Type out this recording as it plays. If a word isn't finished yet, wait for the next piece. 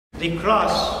The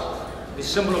cross, the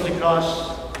symbol of the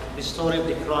cross, the story of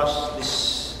the cross,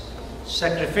 this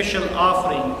sacrificial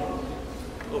offering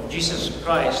of Jesus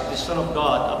Christ, the Son of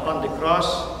God, upon the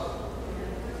cross,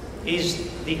 is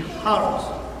the heart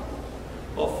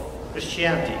of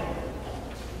Christianity.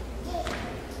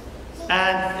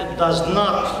 And it does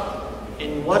not,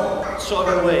 in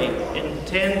whatsoever way,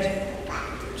 intend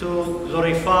to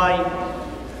glorify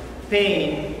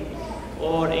pain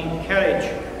or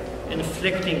encourage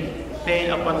inflicting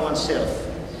pain upon oneself.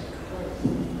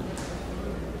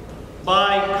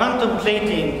 By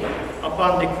contemplating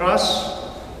upon the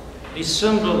cross, the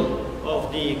symbol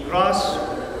of the cross,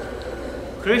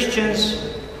 Christians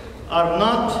are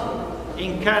not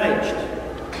encouraged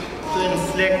to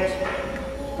inflict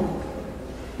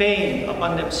pain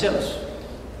upon themselves.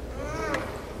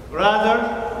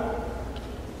 Rather,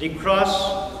 the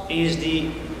cross is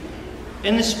the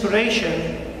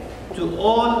inspiration to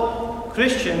all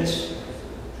Christians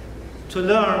to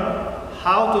learn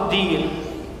how to deal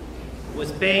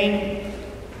with pain,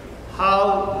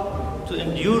 how to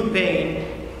endure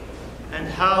pain, and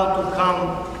how to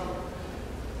come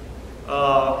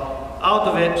out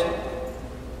of it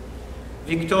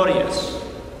victorious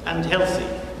and healthy.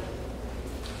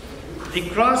 The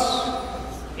cross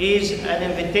is an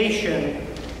invitation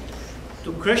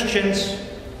to Christians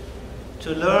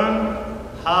to learn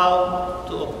how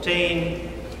to obtain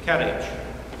courage.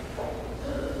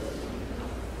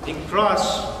 The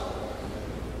cross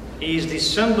is the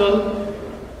symbol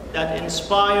that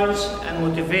inspires and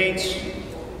motivates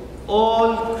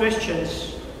all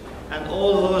Christians and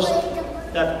all those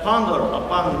that ponder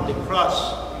upon the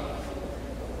cross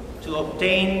to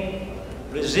obtain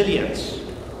resilience.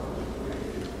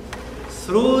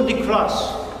 Through the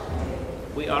cross,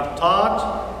 we are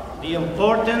taught the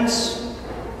importance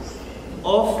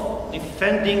of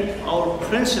defending our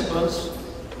principles,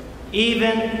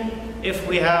 even if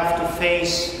we have to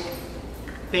face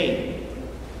pain.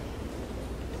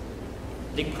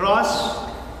 The cross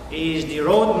is the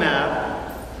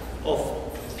roadmap of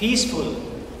peaceful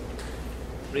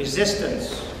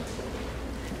resistance,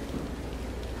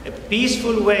 a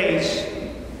peaceful ways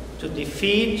to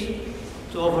defeat,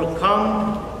 to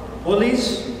overcome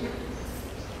bullies,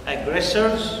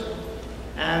 aggressors,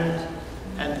 and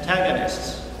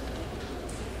antagonists.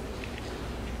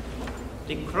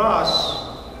 The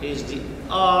cross is the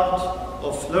art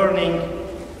of learning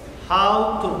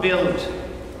how to build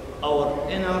our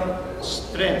inner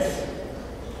strength,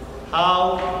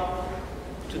 how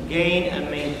to gain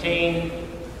and maintain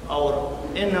our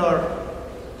inner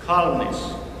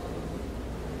calmness.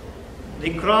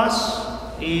 The cross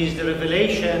is the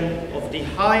revelation of the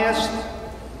highest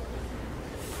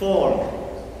form,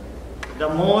 the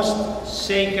most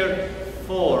sacred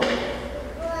form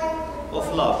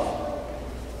of love.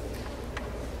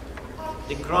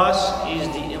 The cross is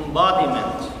the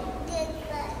embodiment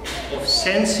of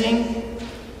sensing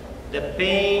the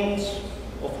pains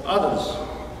of others,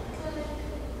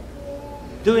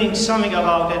 doing something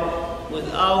about it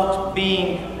without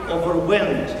being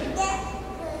overwhelmed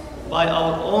by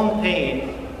our own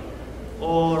pain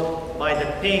or by the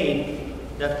pain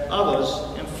that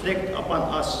others inflict upon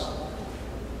us.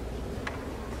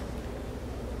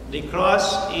 The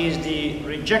cross is the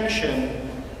rejection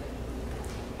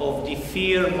of the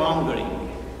fear-mongering.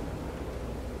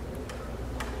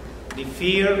 The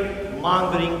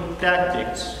fear-mongering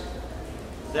tactics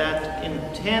that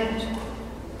intend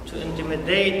to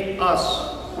intimidate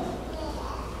us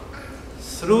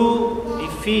through the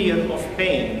fear of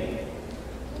pain,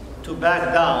 to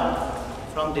back down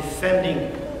from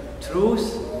defending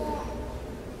truth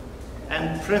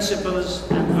and principles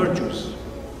and virtues.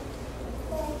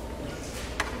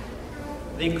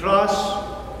 The cross,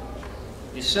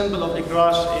 the symbol of the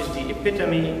cross, is the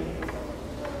epitome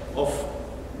of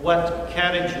what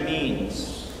courage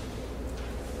means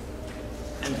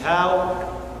and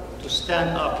how to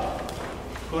stand up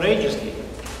courageously.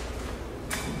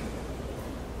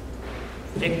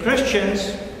 A Christian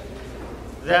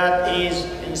that is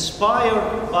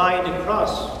inspired by the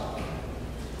cross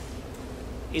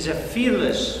is a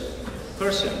fearless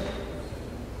person.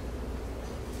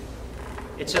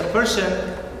 It's a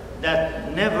person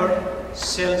that never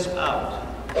sells out.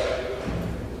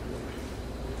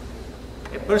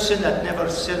 A person that never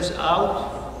sells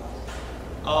out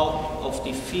of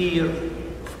the fear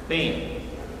of pain.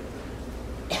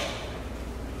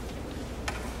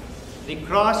 The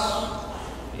cross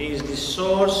is the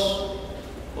source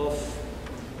of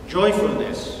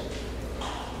joyfulness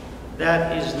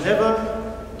that is never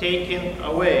taken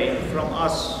away from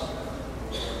us,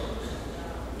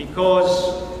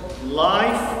 because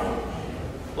life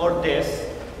or death,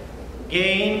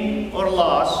 gain or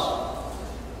loss,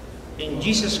 in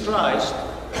Jesus Christ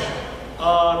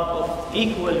are of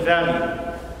equal value.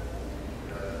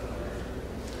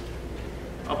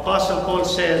 Apostle Paul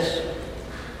says,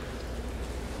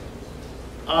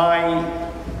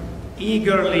 I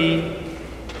eagerly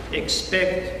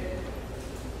expect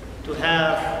to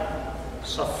have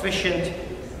sufficient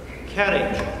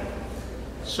courage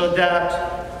so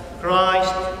that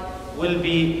Christ will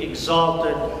be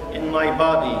exalted in my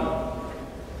body,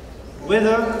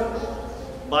 whether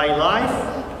by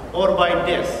life or by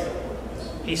death.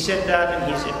 He said that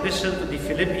in his epistle to the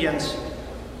Philippians,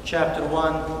 chapter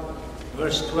 1,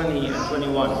 verse 20 and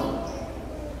 21.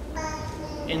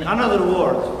 In another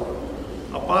word,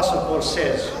 Apostle Paul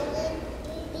says,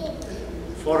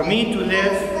 for me to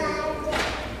live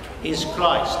is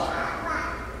Christ,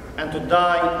 and to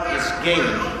die is gain,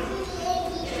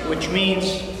 which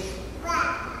means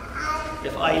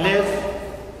if I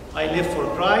live for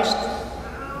Christ,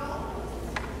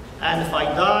 and if I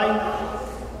die,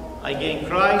 I gain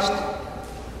Christ,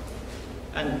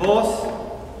 and both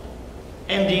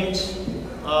endings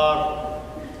are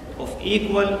of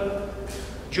equal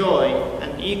joy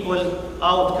and equal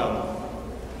outcome.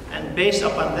 And based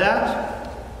upon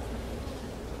that,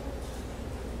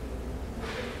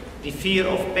 the fear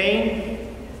of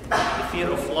pain, the fear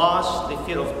of loss, the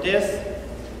fear of death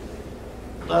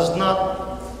does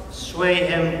not sway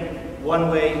him one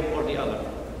way or the other.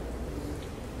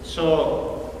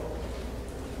 So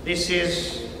this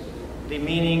is the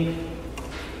meaning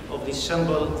of the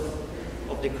symbol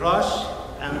of the cross,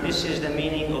 and this is the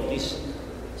meaning of this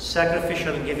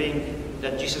sacrificial giving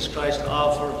that Jesus Christ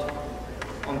offered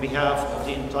on behalf of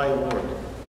the entire world.